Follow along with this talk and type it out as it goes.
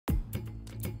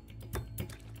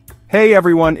Hey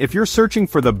everyone, if you're searching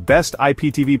for the best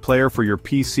IPTV player for your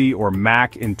PC or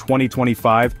Mac in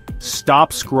 2025,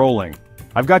 stop scrolling.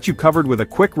 I've got you covered with a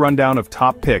quick rundown of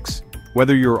top picks,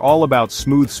 whether you're all about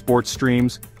smooth sports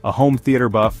streams, a home theater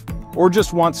buff, or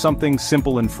just want something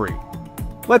simple and free.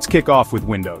 Let's kick off with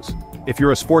Windows. If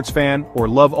you're a sports fan or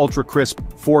love ultra-crisp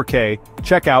 4K,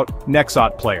 check out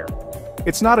Nexot Player.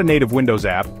 It's not a native Windows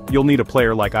app, you'll need a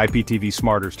player like IPTV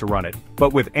Smarters to run it.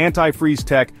 But with anti-freeze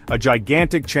tech, a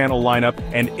gigantic channel lineup,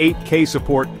 and 8K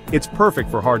support, it's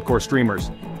perfect for hardcore streamers.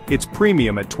 It's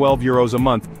premium at €12 a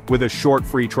month with a short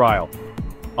free trial.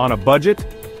 On a budget?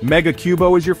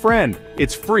 Megacubo is your friend.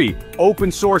 It's free,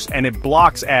 open source, and it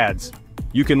blocks ads.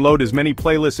 You can load as many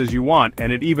playlists as you want,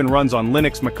 and it even runs on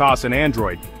Linux, macOS, and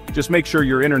Android. Just make sure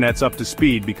your internet's up to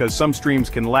speed because some streams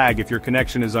can lag if your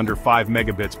connection is under 5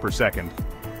 megabits per second.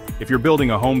 If you're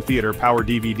building a home theater, Power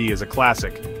DVD is a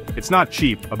classic. It's not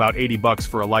cheap, about $80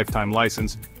 for a lifetime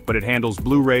license, but it handles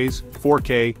Blu-rays,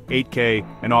 4K, 8K,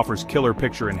 and offers killer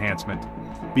picture enhancement.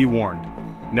 Be warned,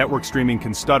 network streaming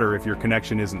can stutter if your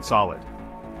connection isn't solid.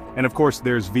 And of course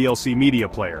there's VLC Media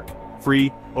Player.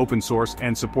 Free, open source,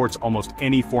 and supports almost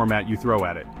any format you throw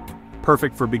at it.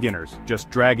 Perfect for beginners, just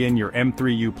drag in your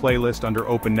M3U playlist under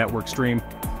Open Network Stream,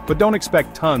 but don't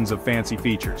expect tons of fancy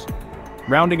features.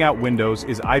 Rounding out Windows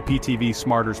is IPTV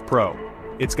Smarters Pro.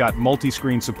 It's got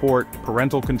multi-screen support,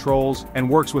 parental controls, and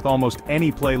works with almost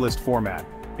any playlist format.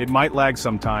 It might lag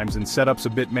sometimes and setup's a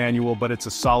bit manual, but it's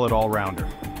a solid all-rounder.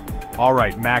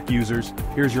 Alright, Mac users,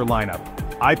 here's your lineup.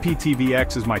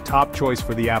 IPTVX is my top choice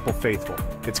for the Apple faithful.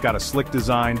 It's got a slick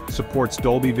design, supports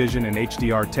Dolby Vision and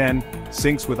HDR10,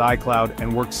 syncs with iCloud,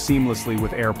 and works seamlessly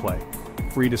with AirPlay.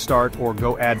 Free to start or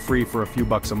go ad-free for a few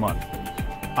bucks a month.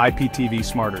 IPTV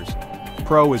Smarters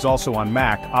Pro is also on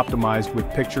Mac, optimized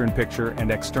with picture-in-picture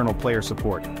and external player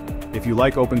support. If you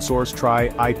like open source, try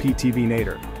IPTV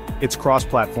Nader. It's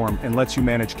cross-platform and lets you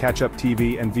manage catch-up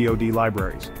TV and VOD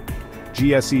libraries.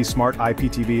 GSE Smart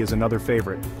IPTV is another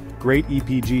favorite. Great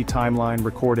EPG timeline,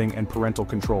 recording, and parental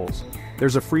controls.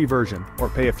 There's a free version, or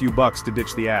pay a few bucks to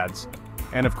ditch the ads.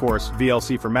 And of course,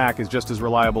 VLC for Mac is just as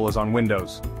reliable as on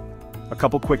Windows. A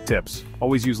couple quick tips.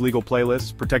 Always use legal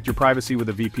playlists, protect your privacy with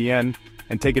a VPN,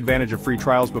 and take advantage of free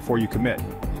trials before you commit.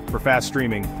 For fast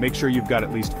streaming, make sure you've got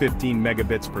at least 15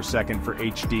 megabits per second for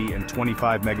HD and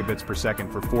 25 megabits per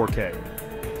second for 4K.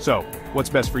 So, what's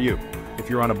best for you? If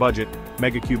you're on a budget,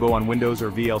 Megacubo on Windows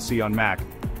or VLC on Mac.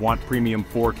 Want premium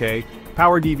 4K?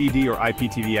 Power DVD or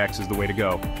IPTVX is the way to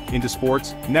go. Into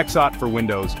sports? Nexot for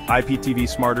Windows, IPTV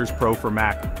Smarters Pro for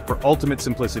Mac. For ultimate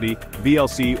simplicity,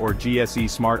 VLC or GSE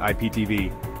Smart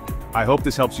IPTV. I hope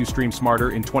this helps you stream smarter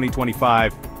in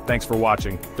 2025. Thanks for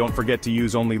watching. Don't forget to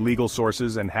use only legal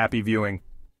sources and happy viewing.